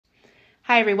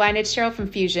Hi everyone, it's Cheryl from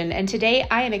Fuzion, and today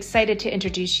I am excited to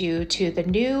introduce you to the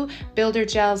new Builder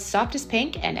Gels Softest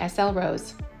Pink and SL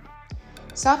Rose.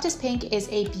 Softest Pink is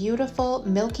a beautiful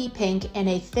milky pink in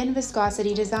a thin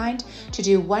viscosity designed to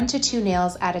do 1 to 2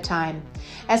 nails at a time.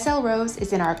 SL Rose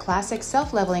is in our classic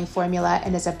self-leveling formula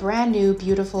and is a brand new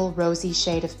beautiful rosy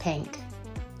shade of pink.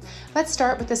 Let's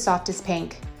start with the Softest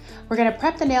Pink. We're going to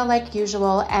prep the nail like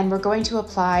usual, and we're going to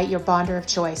apply your bonder of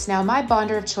choice. Now, my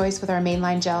bonder of choice with our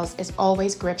mainline gels is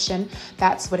always Gription.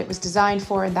 That's what it was designed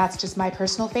for, and that's just my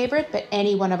personal favorite, but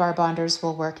any one of our bonders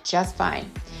will work just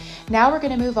fine. Now we're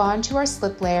going to move on to our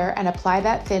slip layer and apply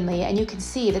that thinly, and you can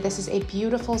see that this is a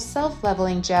beautiful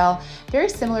self-leveling gel, very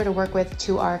similar to work with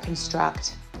to our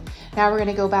Construct. Now we're going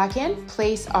to go back in,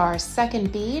 place our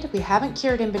second bead. We haven't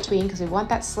cured in between because we want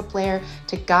that slip layer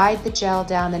to guide the gel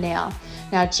down the nail.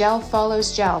 Now gel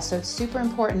follows gel, so it's super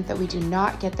important that we do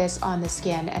not get this on the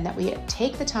skin and that we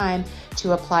take the time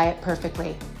to apply it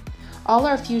perfectly. All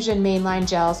our Fuzion mainline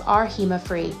gels are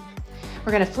HEMA-free.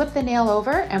 We're going to flip the nail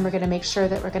over and we're going to make sure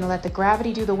that we're going to let the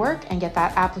gravity do the work and get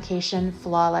that application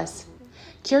flawless.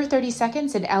 Cure 30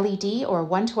 seconds in LED or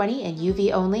 120 in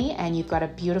UV only, and you've got a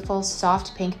beautiful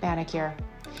soft pink manicure.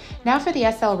 Now for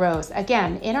the SL Rose.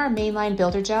 Again, in our mainline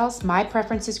builder gels, my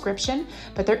preference is Gription,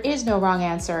 but there is no wrong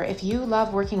answer. If you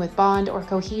love working with bond or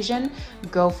cohesion,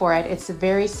 go for it. It's a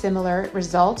very similar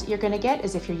result you're going to get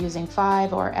as if you're using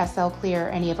 5 or SL Clear or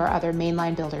any of our other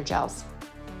mainline builder gels.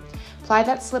 Apply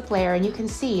that slip layer, and you can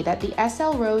see that the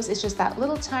SL Rose is just that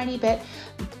little tiny bit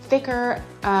thicker,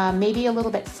 maybe a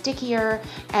little bit stickier,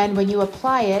 and when you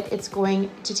apply it, it's going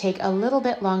to take a little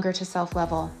bit longer to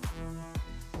self-level.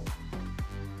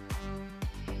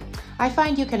 I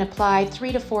find you can apply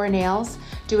 3 to 4 nails,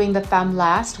 doing the thumb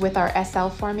last with our SL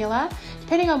formula,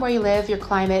 depending on where you live, your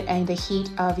climate, and the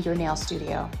heat of your nail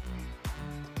studio.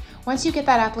 Once you get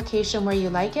that application where you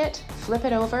like it, flip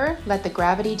it over, let the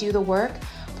gravity do the work,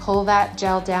 pull that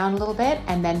gel down a little bit,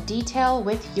 and then detail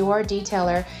with your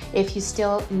detailer if you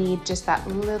still need just that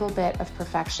little bit of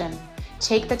perfection.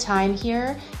 Take the time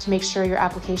here to make sure your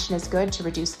application is good to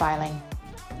reduce filing.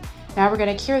 Now we're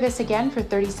going to cure this again for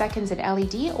 30 seconds in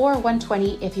LED or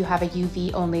 120 if you have a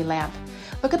UV only lamp.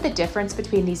 Look at the difference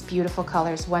between these beautiful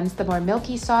colors. One's the more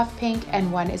milky soft pink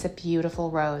and one is a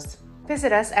beautiful rose.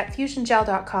 Visit us at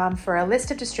fuziongel.com for a list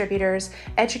of distributors,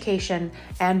 education,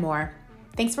 and more.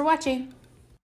 Thanks for watching.